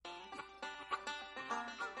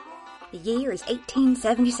The year is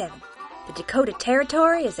 1877. The Dakota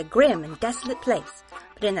Territory is a grim and desolate place,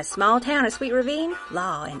 but in the small town of Sweet Ravine,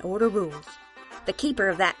 law and order rules. The keeper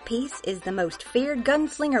of that peace is the most feared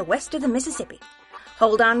gunslinger west of the Mississippi.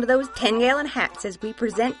 Hold on to those 10-gallon hats as we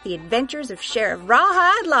present the adventures of Sheriff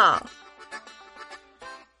Rawhide Law.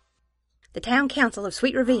 The Town Council of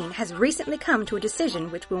Sweet Ravine has recently come to a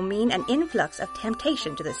decision which will mean an influx of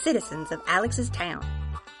temptation to the citizens of Alex's town.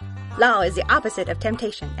 Law is the opposite of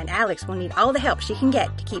temptation, and Alex will need all the help she can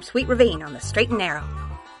get to keep Sweet Ravine on the straight and narrow.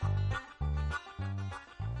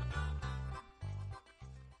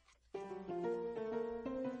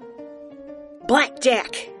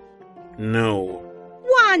 Blackjack! No.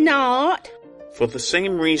 Why not? For the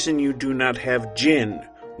same reason you do not have gin.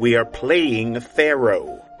 We are playing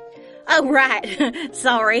Pharaoh. Oh, right.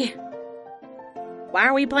 Sorry. Why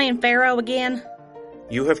are we playing Pharaoh again?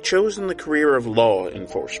 You have chosen the career of law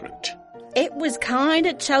enforcement. It was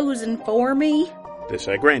kinda chosen for me. This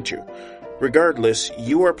I grant you. Regardless,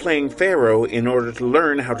 you are playing Pharaoh in order to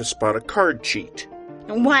learn how to spot a card cheat.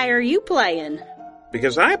 And why are you playing?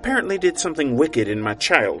 Because I apparently did something wicked in my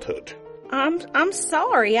childhood. I'm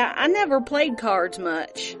sorry. I never played cards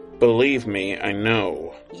much. Believe me, I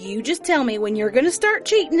know. You just tell me when you're gonna start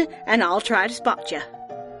cheating, and I'll try to spot you.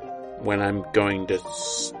 When I'm going to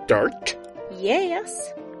start?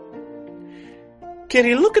 Yes.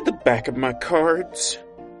 Kitty, look at the back of my cards.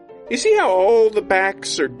 You see how all the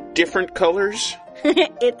backs are different colors?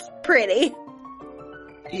 It's pretty.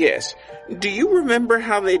 Yes. Do you remember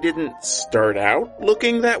how they didn't start out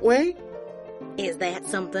looking that way? Is that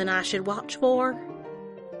something I should watch for?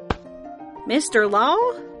 Mr. Law?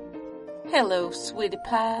 Hello, sweetie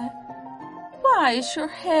pie. Why is your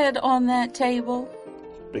head on that table?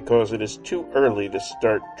 Because it is too early to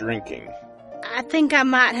start drinking. I think I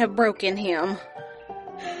might have broken him.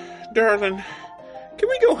 Darling, can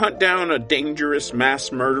we go hunt down a dangerous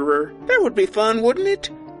mass murderer? That would be fun, wouldn't it?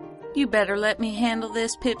 You better let me handle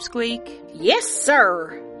this, Pipsqueak. Yes,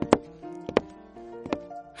 sir.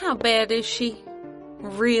 How bad is she?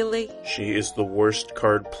 Really? She is the worst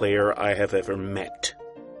card player I have ever met.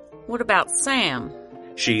 What about Sam?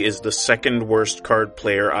 She is the second worst card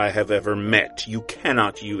player I have ever met. You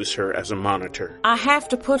cannot use her as a monitor. I have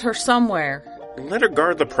to put her somewhere. Let her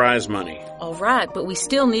guard the prize money. All right, but we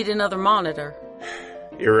still need another monitor.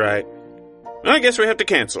 You're right. I guess we have to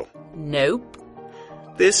cancel. Nope.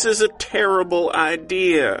 This is a terrible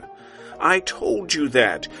idea. I told you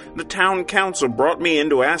that. The town council brought me in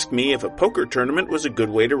to ask me if a poker tournament was a good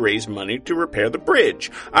way to raise money to repair the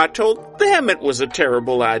bridge. I told them it was a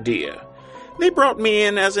terrible idea. They brought me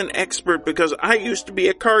in as an expert because I used to be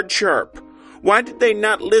a card sharp. Why did they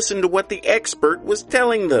not listen to what the expert was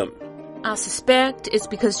telling them? I suspect it's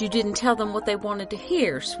because you didn't tell them what they wanted to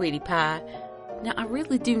hear, sweetie pie. Now, I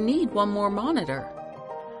really do need one more monitor.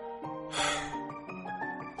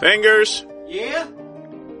 Fingers? Yeah?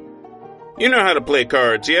 You know how to play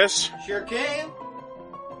cards, yes? Sure can.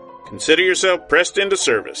 Consider yourself pressed into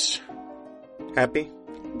service. Happy?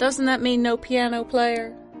 Doesn't that mean no piano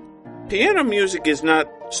player? Piano music is not,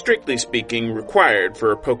 strictly speaking, required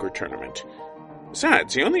for a poker tournament.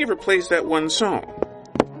 Besides, he only ever plays that one song.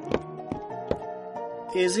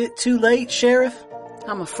 Is it too late, Sheriff?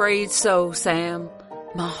 I'm afraid so, Sam.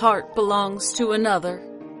 My heart belongs to another.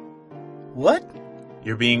 What?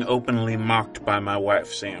 You're being openly mocked by my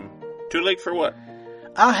wife, Sam. Too late for what?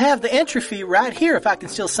 I'll have the entry fee right here if I can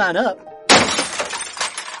still sign up.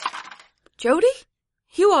 Jody?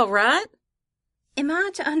 You all right? Am I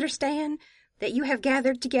to understand that you have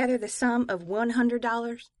gathered together the sum of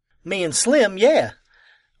 $100? Me and Slim, yeah.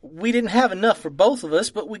 We didn't have enough for both of us,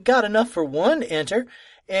 but we got enough for one to enter,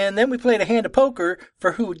 and then we played a hand of poker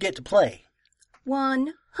for who would get to play.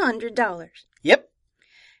 $100. Yep.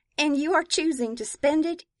 And you are choosing to spend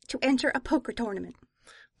it to enter a poker tournament.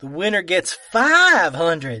 The winner gets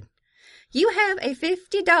 $500. You have a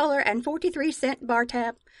 $50.43 bar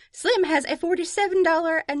tab. Slim has a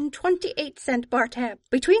 $47.28 bar tab.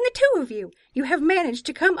 Between the two of you, you have managed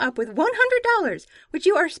to come up with $100, which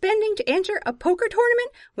you are spending to enter a poker tournament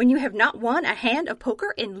when you have not won a hand of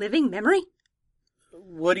poker in living memory.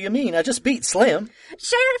 What do you mean? I just beat Slim.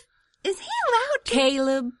 Sheriff, is he allowed to...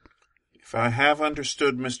 Caleb? If I have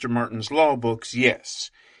understood Mr. Martin's law books,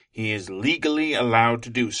 yes. He is legally allowed to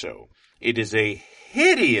do so. It is a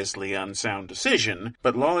hideously unsound decision,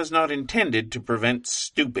 but law is not intended to prevent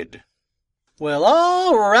stupid. Well,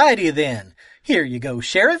 all righty then. Here you go,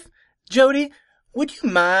 Sheriff. Jody, would you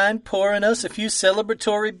mind pouring us a few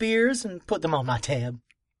celebratory beers and put them on my tab?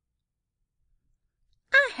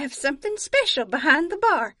 I have something special behind the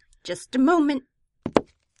bar. Just a moment.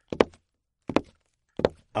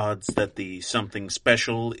 Odds that the something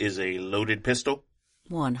special is a loaded pistol?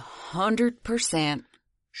 100%.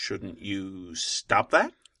 Shouldn't you stop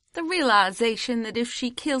that? The realization that if she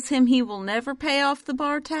kills him he will never pay off the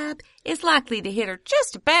bar tab is likely to hit her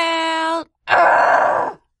just about...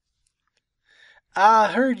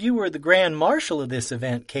 I heard you were the Grand Marshal of this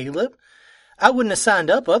event, Caleb. I wouldn't have signed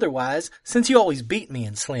up otherwise, since you always beat me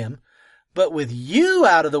in Slim. But with you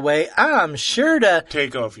out of the way, I'm sure to...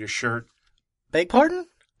 Take off your shirt. Beg pardon?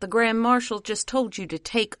 The Grand Marshal just told you to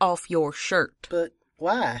take off your shirt. But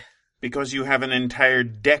why? Because you have an entire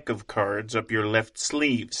deck of cards up your left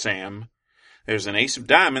sleeve, Sam. There's an ace of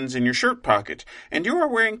diamonds in your shirt pocket, and you are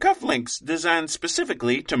wearing cufflinks designed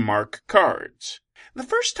specifically to mark cards. The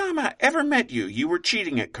first time I ever met you, you were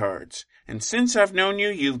cheating at cards, and since I've known you,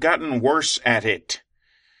 you've gotten worse at it.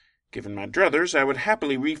 Given my druthers, I would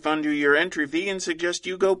happily refund you your entry fee and suggest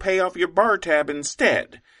you go pay off your bar tab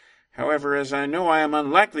instead. However, as I know I am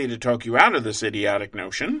unlikely to talk you out of this idiotic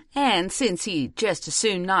notion... And since he'd just as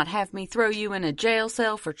soon not have me throw you in a jail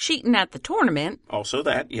cell for cheating at the tournament... Also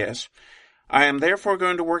that, yes. I am therefore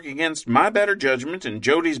going to work against my better judgment and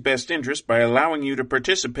Jody's best interest by allowing you to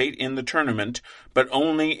participate in the tournament, but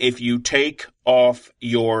only if you take off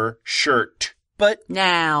your shirt. But...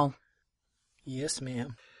 Now. Yes,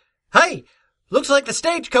 ma'am. Hey, looks like the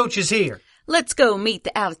stagecoach is here. Let's go meet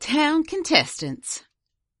the out-of-town contestants.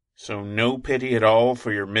 So no pity at all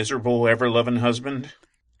for your miserable, ever-loving husband?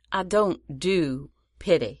 I don't do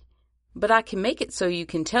pity, but I can make it so you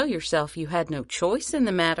can tell yourself you had no choice in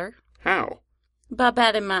the matter. How? By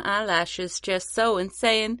batting my eyelashes just so and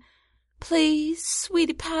saying, "Please,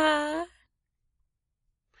 sweetie pie."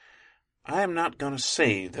 I am not going to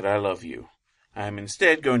say that I love you. I am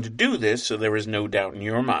instead going to do this so there is no doubt in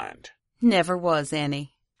your mind. Never was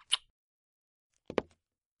any.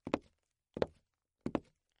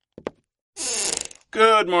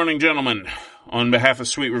 Good morning, gentlemen. On behalf of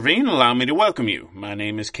Sweet Ravine, allow me to welcome you. My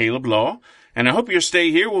name is Caleb Law, and I hope your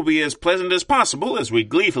stay here will be as pleasant as possible as we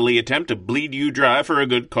gleefully attempt to bleed you dry for a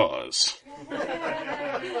good cause.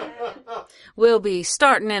 We'll be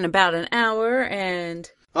starting in about an hour, and...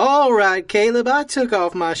 All right, Caleb, I took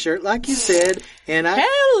off my shirt like you said, and I...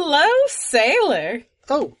 Hello, sailor.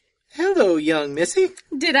 Oh, hello, young missy.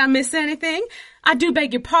 Did I miss anything? I do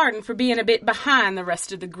beg your pardon for being a bit behind the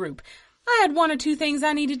rest of the group. I had one or two things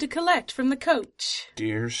I needed to collect from the coach.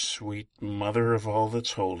 Dear sweet mother of all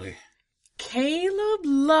that's holy. Caleb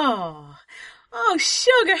Law. Oh,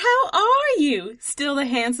 sugar, how are you? Still the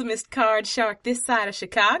handsomest card shark this side of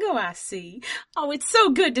Chicago, I see. Oh, it's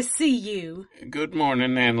so good to see you. Good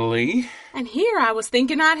morning, Annalee. And here I was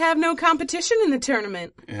thinking I'd have no competition in the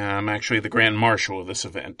tournament. I'm actually the Grand Marshal of this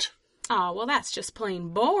event. Oh, well, that's just plain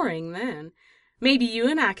boring, then. Maybe you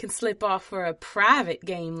and I can slip off for a private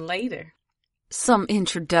game later. Some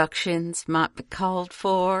introductions might be called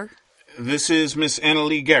for. This is Miss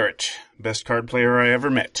Annalee Garrett, best card player I ever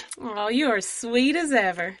met. Oh, you're as sweet as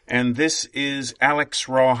ever. And this is Alex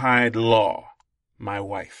Rawhide Law, my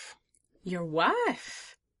wife. Your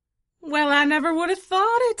wife? Well, I never would have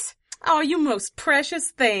thought it. Oh, you most precious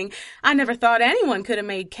thing. I never thought anyone could have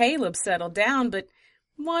made Caleb settle down, but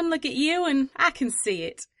one look at you and I can see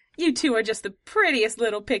it. You two are just the prettiest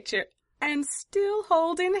little picture, and still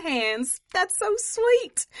holding hands. That's so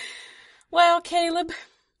sweet. Well, Caleb,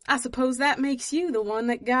 I suppose that makes you the one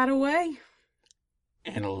that got away.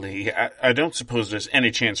 Annalee, I don't suppose there's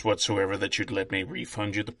any chance whatsoever that you'd let me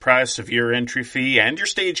refund you the price of your entry fee and your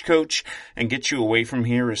stagecoach and get you away from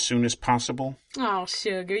here as soon as possible? Oh,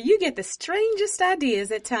 sugar, you get the strangest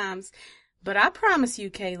ideas at times. But I promise you,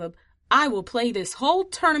 Caleb, I will play this whole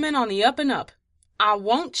tournament on the up and up. I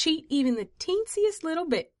won't cheat even the teensiest little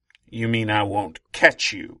bit. You mean I won't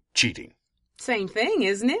catch you cheating? Same thing,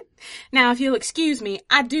 isn't it? Now, if you'll excuse me,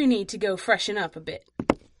 I do need to go freshen up a bit.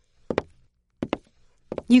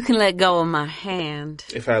 You can let go of my hand.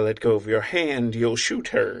 If I let go of your hand, you'll shoot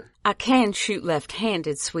her. I can shoot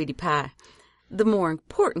left-handed, sweetie pie. The more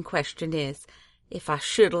important question is, if I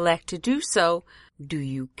should elect to do so, do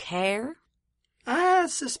you care? I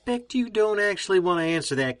suspect you don't actually want to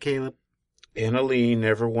answer that, Caleb. Annalee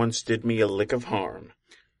never once did me a lick of harm.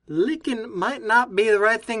 Licking might not be the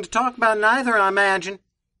right thing to talk about neither, I imagine.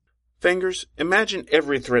 Fingers, imagine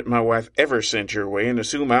every threat my wife ever sent your way and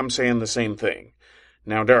assume I'm saying the same thing.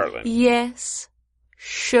 Now, darling. Yes,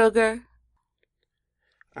 sugar.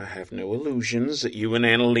 I have no illusions that you and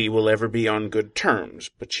Annalee will ever be on good terms,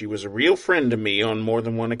 but she was a real friend to me on more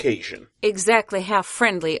than one occasion. Exactly how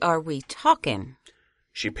friendly are we talking?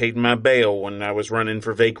 She paid my bail when I was running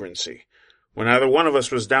for vagrancy. When either one of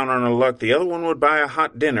us was down on her luck, the other one would buy a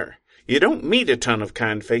hot dinner. You don't meet a ton of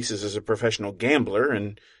kind faces as a professional gambler,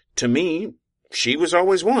 and to me, she was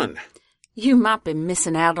always one. You might be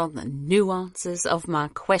missing out on the nuances of my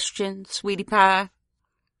question, Sweetie Pie.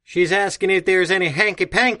 She's asking if there's any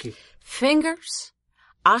hanky-panky. Fingers?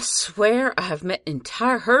 I swear I have met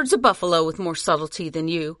entire herds of buffalo with more subtlety than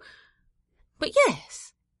you. But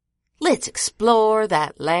yes, let's explore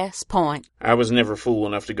that last point. I was never fool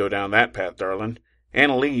enough to go down that path, darling.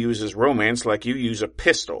 Anna Lee uses romance like you use a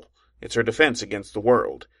pistol. It's her defense against the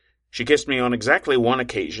world. She kissed me on exactly one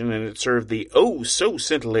occasion, and it served the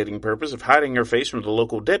oh-so-scintillating purpose of hiding her face from the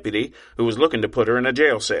local deputy who was looking to put her in a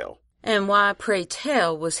jail cell. And why, pray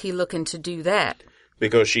tell, was he looking to do that?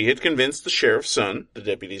 Because she had convinced the sheriff's son, the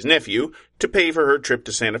deputy's nephew, to pay for her trip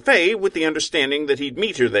to Santa Fe with the understanding that he'd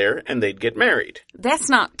meet her there and they'd get married. That's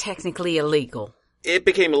not technically illegal. It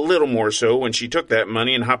became a little more so when she took that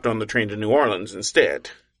money and hopped on the train to New Orleans instead.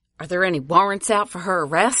 Are there any warrants out for her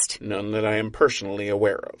arrest? None that I am personally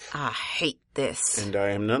aware of. I hate this. And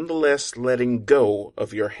I am nonetheless letting go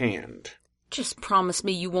of your hand. Just promise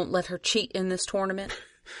me you won't let her cheat in this tournament.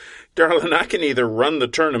 Darling, I can either run the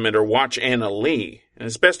tournament or watch Anna Lee, and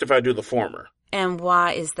it's best if I do the former. And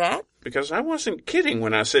why is that? Because I wasn't kidding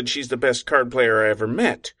when I said she's the best card player I ever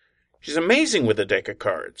met. She's amazing with a deck of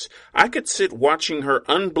cards. I could sit watching her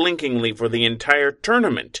unblinkingly for the entire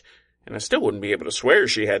tournament, and I still wouldn't be able to swear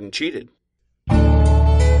she hadn't cheated.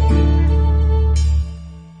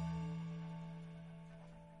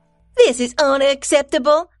 This is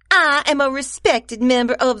unacceptable. I am a respected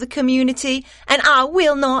member of the community, and I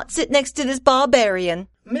will not sit next to this barbarian.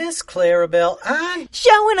 Miss Clarabelle,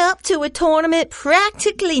 Showing up to a tournament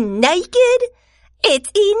practically naked? It's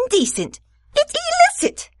indecent. It's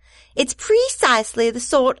illicit. It's precisely the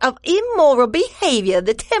sort of immoral behavior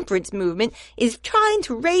the temperance movement is trying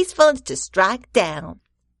to raise funds to strike down.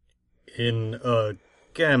 In a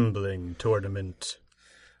gambling tournament.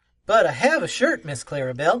 But I have a shirt, Miss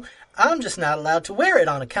Clarabelle. I'm just not allowed to wear it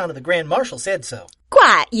on account of the Grand Marshal said so.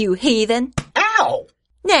 Quiet, you heathen. Ow!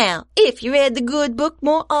 Now, if you read the good book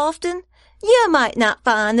more often, you might not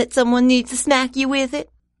find that someone needs to smack you with it.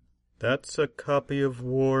 That's a copy of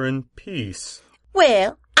War and Peace.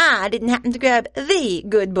 Well, I didn't happen to grab the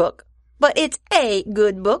good book, but it's a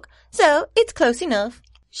good book, so it's close enough.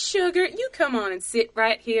 Sugar, you come on and sit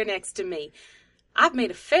right here next to me. I've made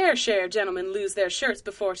a fair share of gentlemen lose their shirts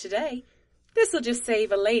before today. This'll just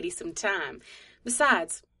save a lady some time.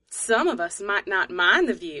 Besides, some of us might not mind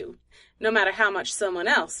the view, no matter how much someone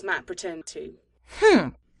else might pretend to.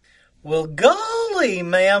 Well, golly,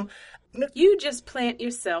 ma'am. You just plant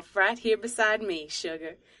yourself right here beside me,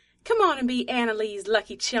 Sugar. Come on and be Anna Lee's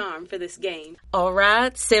lucky charm for this game. All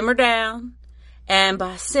right, simmer down. And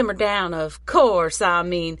by simmer down, of course, I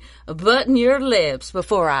mean button your lips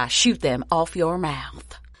before I shoot them off your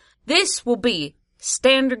mouth. This will be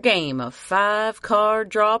standard game of 5-card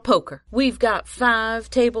draw poker. We've got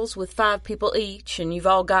 5 tables with 5 people each, and you've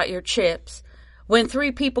all got your chips. When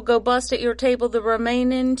 3 people go bust at your table, the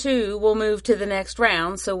remaining 2 will move to the next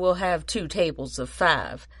round, so we'll have 2 tables of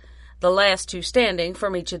 5. The last 2 standing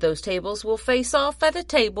from each of those tables will face off at a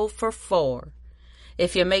table for 4.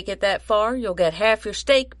 If you make it that far, you'll get half your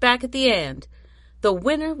stake back at the end. The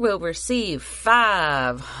winner will receive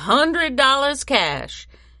 $500 cash.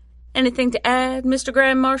 Anything to add, Mr.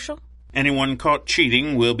 Grand Marshal? Anyone caught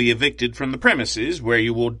cheating will be evicted from the premises, where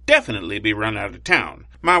you will definitely be run out of town.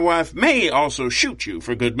 My wife may also shoot you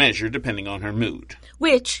for good measure, depending on her mood.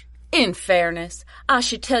 Which, in fairness, I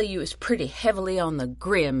should tell you is pretty heavily on the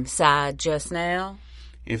grim side just now.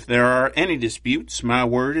 If there are any disputes, my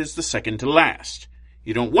word is the second to last.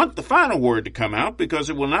 You don't want the final word to come out because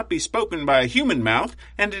it will not be spoken by a human mouth,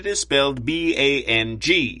 and it is spelled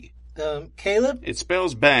B-A-N-G. Caleb? It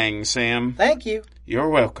spells bang, Sam. Thank you. You're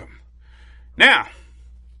welcome. Now,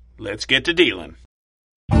 let's get to dealing.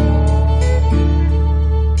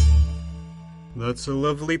 That's a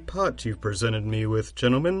lovely pot you've presented me with,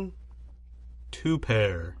 gentlemen. 2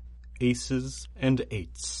 pair, aces and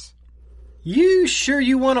 8s. You sure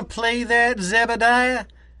you want to play that, Zebediah?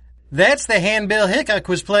 That's the hand Bill Hickok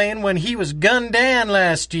was playing when he was gunned down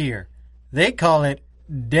last year. They call it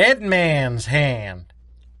Dead Man's Hand.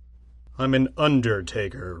 I'm an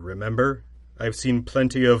undertaker, remember? I've seen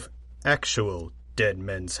plenty of actual dead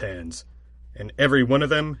men's hands, and every one of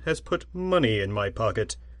them has put money in my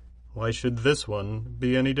pocket. Why should this one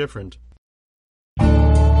be any different?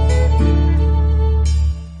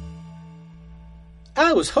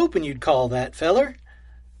 I was hoping you'd call that, feller.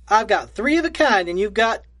 I've got 3 of a kind, and you've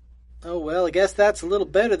got... Oh, well, I guess that's a little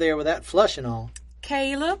better there with that flush and all.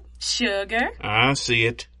 Caleb, Sugar. I see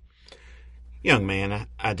it. Young man,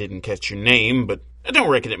 I didn't catch your name, but I don't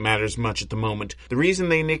reckon it matters much at the moment. The reason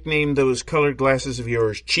they nicknamed those colored glasses of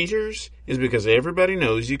yours cheaters is because everybody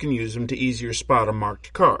knows you can use them to easier spot a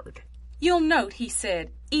marked card. You'll note he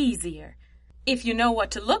said easier. If you know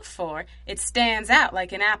what to look for, it stands out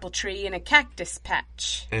like an apple tree in a cactus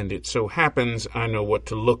patch. And it so happens I know what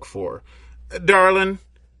to look for. Darlin',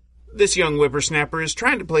 this young whippersnapper is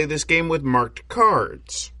trying to play this game with marked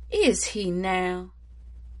cards. Is he now?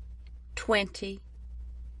 20,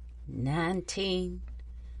 19,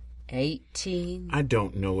 18. I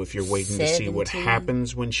don't know if you're waiting 17, to see what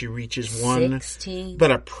happens when she reaches 1, 16,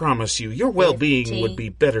 but I promise you, your well-being 15, would be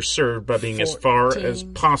better served by being 14, as far as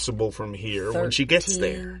possible from here 13. when she gets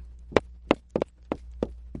there.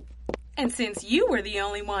 And since you were the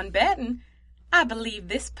only one betting, I believe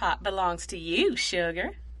this pot belongs to you,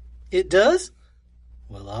 Sugar. It does?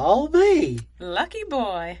 Well, I'll be. Lucky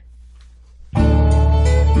boy.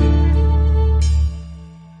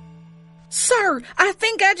 Sir, I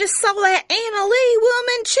think I just saw that Anna Lee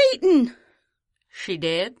woman cheating. She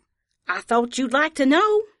did? I thought you'd like to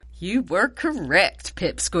know. You were correct,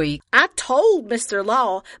 Pipsqueak. I told Mr.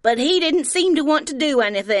 Law, but he didn't seem to want to do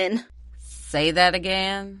anything. Say that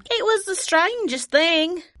again. It was the strangest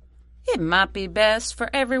thing. It might be best for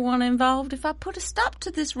everyone involved if I put a stop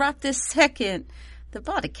to this right this second. The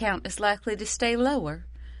body count is likely to stay lower.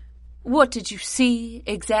 What did you see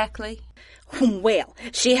exactly? Well,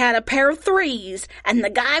 she had a pair of 3s, and the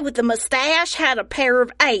guy with the mustache had a pair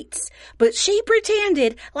of 8s. But she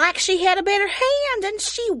pretended like she had a better hand, and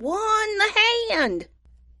she won the hand.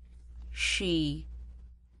 She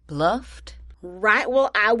bluffed? Right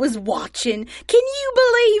while I was watching. Can you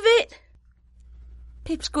believe it?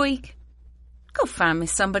 Pipsqueak, go find me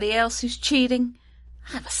somebody else who's cheating.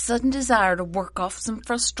 I have a sudden desire to work off some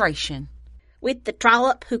frustration. With the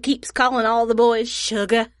trollop who keeps calling all the boys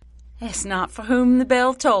sugar. That's not for whom the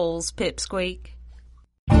bell tolls, Pipsqueak.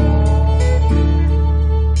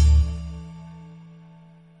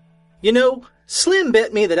 You know, Slim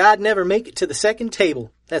bet me that I'd never make it to the second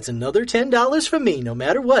table. That's another $10 from me, no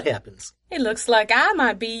matter what happens. It looks like I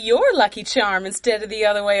might be your lucky charm instead of the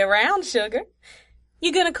other way around, Sugar.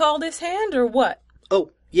 You gonna call this hand or what? Oh,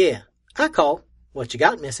 yeah, I call. What you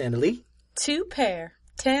got, Miss Anna Lee? 2 pair,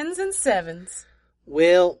 10s and 7s.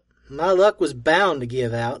 Well, my luck was bound to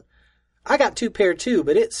give out. I got 2 pair too,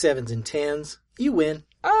 but it's 7s and 10s. You win.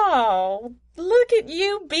 Oh, look at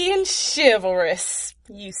you being chivalrous,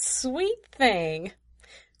 you sweet thing.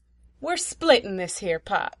 We're splitting this here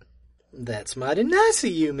pot. That's mighty nice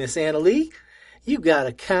of you, Miss Anna Lee. You got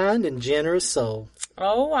a kind and generous soul.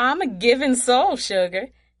 Oh, I'm a giving soul, Sugar.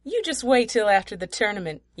 You just wait till after the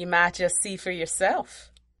tournament. You might just see for yourself.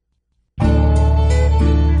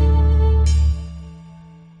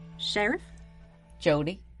 Sheriff,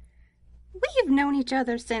 Jody? we have known each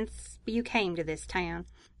other since you came to this town.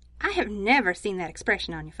 I have never seen that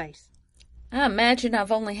expression on your face. I imagine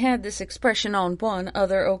I've only had this expression on one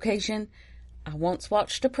other occasion. I once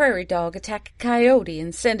watched a prairie dog attack a coyote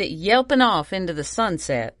and send it yelping off into the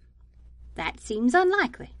sunset. That seems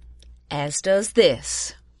unlikely. As does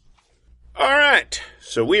this. All right,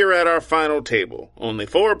 so we are at our final table. Only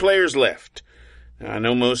 4 players left. I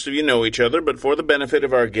know most of you know each other, but for the benefit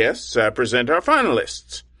of our guests, I present our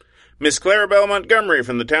finalists. Miss Clarabelle Montgomery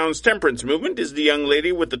from the town's temperance movement is the young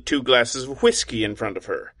lady with the 2 glasses of whiskey in front of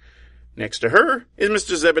her. Next to her is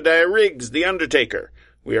Mr. Zebediah Riggs, the undertaker.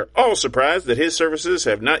 We are all surprised that his services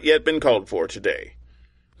have not yet been called for today.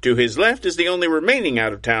 To his left is the only remaining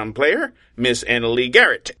out-of-town player, Miss Anna Lee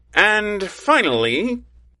Garrett. And finally...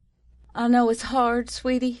 I know it's hard,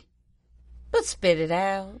 sweetie, but spit it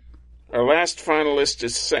out. Our last finalist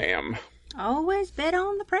is Sam. Always bet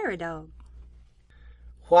on the prairie dog.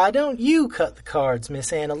 Why don't you cut the cards,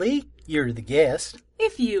 Miss Anna Lee? You're the guest.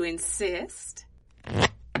 If you insist.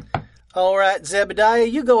 All right,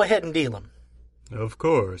 Zebediah, you go ahead and deal 'em. Of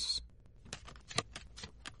course.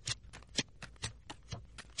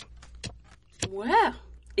 Well,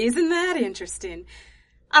 isn't that interesting?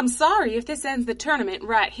 I'm sorry if this ends the tournament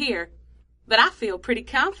right here, but I feel pretty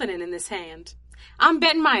confident in this hand. I'm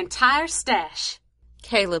betting my entire stash.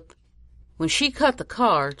 Caleb, when she cut the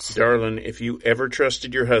cards... Darling, if you ever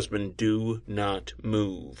trusted your husband, do not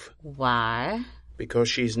move. Why? Because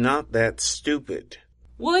she's not that stupid.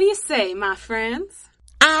 What do you say, my friends?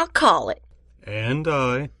 I'll call it. And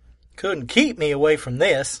I. Couldn't keep me away from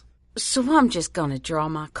this. So I'm just gonna draw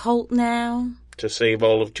my Colt now? To save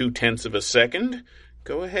all of 0.2 of a second?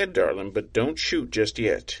 Go ahead, darling, but don't shoot just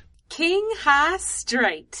yet. King high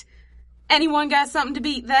straight. Anyone got something to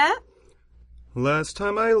beat that? Last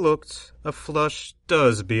time I looked, a flush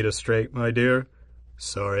does beat a straight, my dear.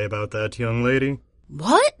 Sorry about that, young lady.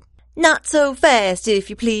 What? Not so fast, if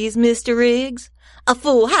you please, Mr. Riggs. A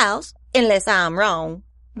full house, unless I'm wrong,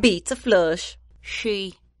 beats a flush.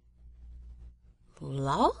 She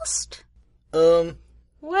lost? Well,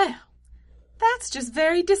 that's just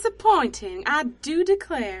very disappointing, I do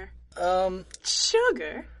declare.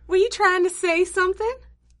 Sugar, were you trying to say something?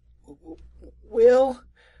 Well,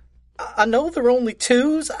 I know there are only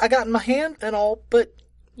twos I got in my hand and all, but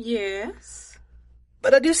Yes.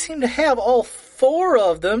 I do seem to have all four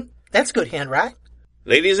of them. That's good hand, right?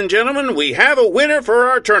 Ladies and gentlemen, we have a winner for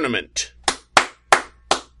our tournament.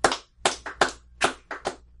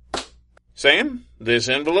 Sam, this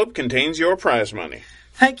envelope contains your prize money.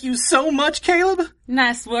 Thank you so much, Caleb.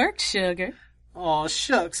 Nice work, Sugar. Aw,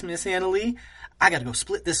 shucks, Miss Annalee. I gotta go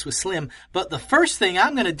split this with Slim, but the first thing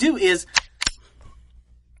I'm gonna do is...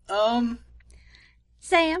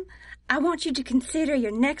 Sam, I want you to consider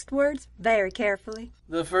your next words very carefully.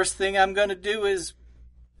 The first thing I'm gonna do is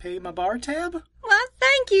pay my bar tab? Well,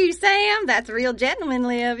 thank you, Sam. That's real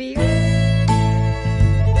gentlemanly of you.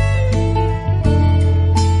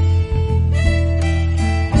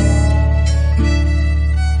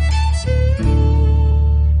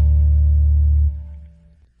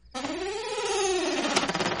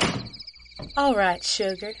 All right,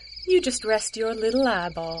 Sugar. You just rest your little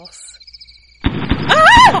eyeballs.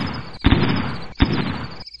 Ah!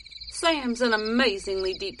 Sam's an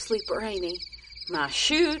amazingly deep sleeper, ain't he? My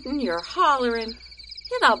shooting, you're hollering.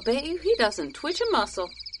 Yet I'll bet you he doesn't twitch a muscle.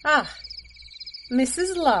 Ah,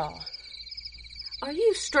 Mrs. Law. Are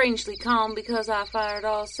you strangely calm because I fired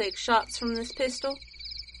all 6 shots from this pistol?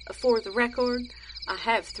 For the record, I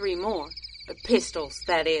have 3 more. Pistols,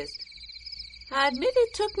 that is. I admit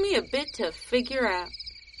it took me a bit to figure out.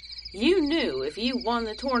 You knew if you won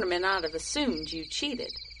the tournament, I'd have assumed you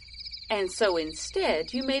cheated. And so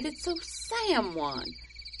instead, you made it so Sam won.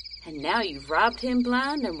 And now you've robbed him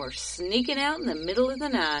blind and we're sneaking out in the middle of the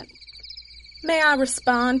night. May I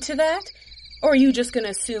respond to that? Or are you just going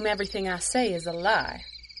to assume everything I say is a lie?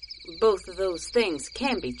 Both of those things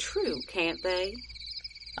can be true, can't they?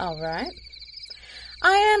 All right.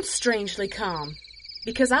 I am strangely calm,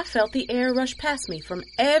 because I felt the air rush past me from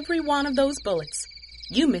every one of those bullets.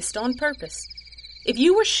 You missed on purpose. If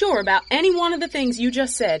you were sure about any one of the things you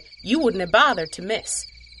just said, you wouldn't have bothered to miss.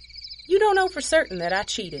 You don't know for certain that I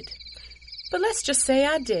cheated. But let's just say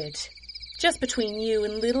I did. Just between you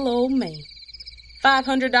and little old me.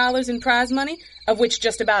 $500 in prize money, of which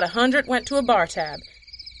just about 100 went to a bar tab.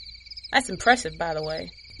 That's impressive, by the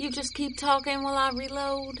way. You just keep talking while I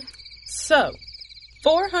reload. So,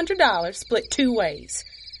 $400 split 2 ways.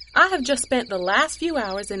 I have just spent the last few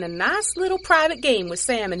hours in a nice little private game with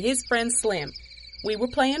Sam and his friend Slim. We were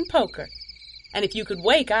playing poker. And if you could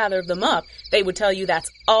wake either of them up, they would tell you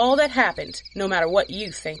that's all that happened, no matter what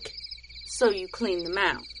you think. So you cleaned them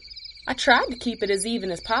out. I tried to keep it as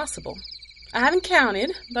even as possible. I haven't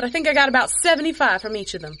counted, but I think I got about 75 from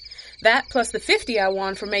each of them. That plus the 50 I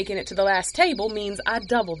won for making it to the last table means I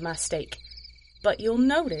doubled my stake. But you'll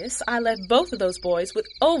notice I left both of those boys with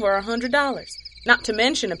over $100, not to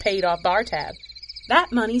mention a paid-off bar tab.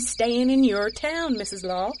 That money's staying in your town, Mrs.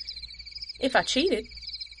 Law. If I cheated,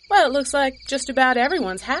 well, it looks like just about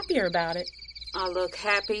everyone's happier about it. I look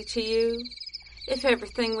happy to you? If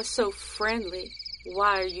everything was so friendly,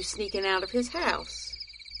 why are you sneaking out of his house?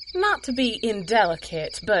 Not to be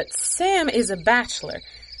indelicate, but Sam is a bachelor.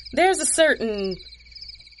 There's a certain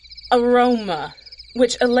aroma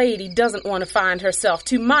which a lady doesn't want to find herself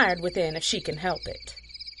too mired within if she can help it.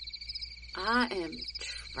 I am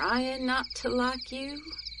trying not to like you.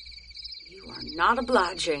 You are not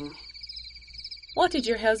obliging. What did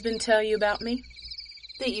your husband tell you about me?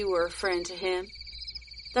 That you were a friend to him.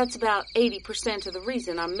 That's about 80% of the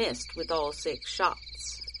reason I missed with all 6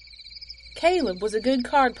 shots. Caleb was a good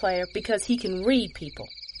card player because he can read people.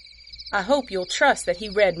 I hope you'll trust that he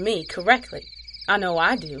read me correctly. I know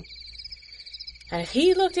I do. And if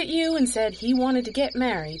he looked at you and said he wanted to get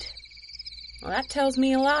married, well, that tells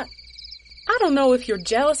me a lot. I don't know if you're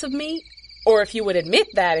jealous of me, or if you would admit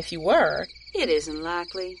that if you were. It isn't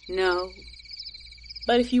likely, no.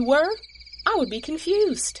 But if you were, I would be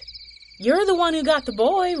confused. You're the one who got the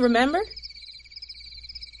boy, remember?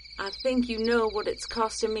 I think you know what it's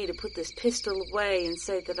costing me to put this pistol away and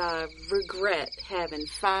say that I regret having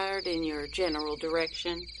fired in your general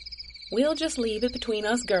direction. We'll just leave it between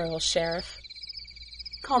us girls, Sheriff.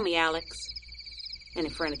 Call me Alex. Any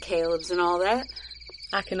friend of Caleb's and all that?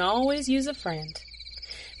 I can always use a friend.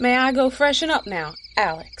 May I go freshen up now,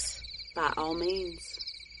 Alex? By all means.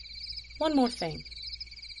 One more thing.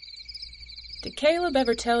 Did Caleb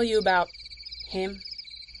ever tell you about him?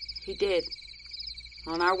 He did.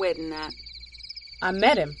 On our wedding night. I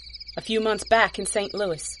met him. a few months back in St.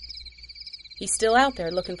 Louis. He's still out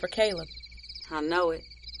there looking for Caleb. I know it.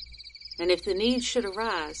 And if the need should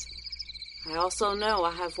arise, I also know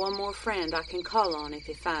I have one more friend I can call on if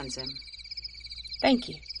he finds him. Thank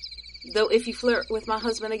you. Though if you flirt with my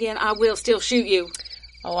husband again, I will still shoot you.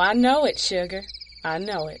 Oh, I know it, sugar. I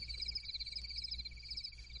know it.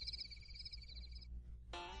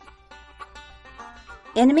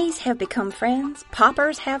 Enemies have become friends,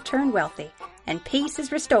 paupers have turned wealthy, and peace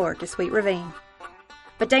is restored to Sweet Ravine.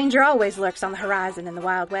 But danger always lurks on the horizon in the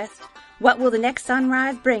Wild West. What will the next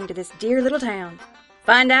sunrise bring to this dear little town?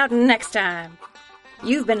 Find out next time.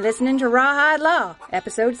 You've been listening to Rawhide Law,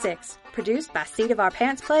 Episode 6, produced by Seat of Our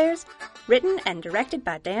Pants Players, written and directed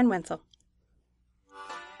by Dan Wenzel.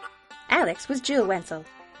 Alex was Jill Wenzel.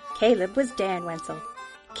 Caleb was Dan Wenzel.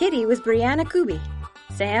 Kitty was Brianna Kuby.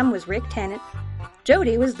 Sam was Rick Tennant.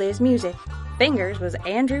 Jody was Liz Music. Fingers was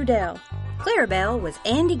Andrew Dell. Clarabelle was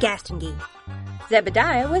Andy Gastonguay.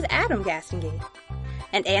 Zebediah was Adam Gastonguay.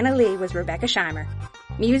 And Anna Lee was Rebecca Scheimer.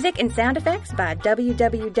 Music and sound effects by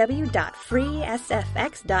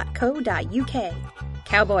www.freesfx.co.uk.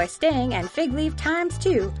 Cowboy Sting and Fig Leaf Times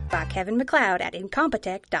 2 by Kevin MacLeod at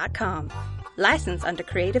Incompetech.com. Licensed under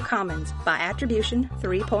Creative Commons by Attribution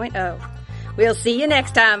 3.0. We'll see you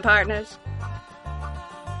next time, partners.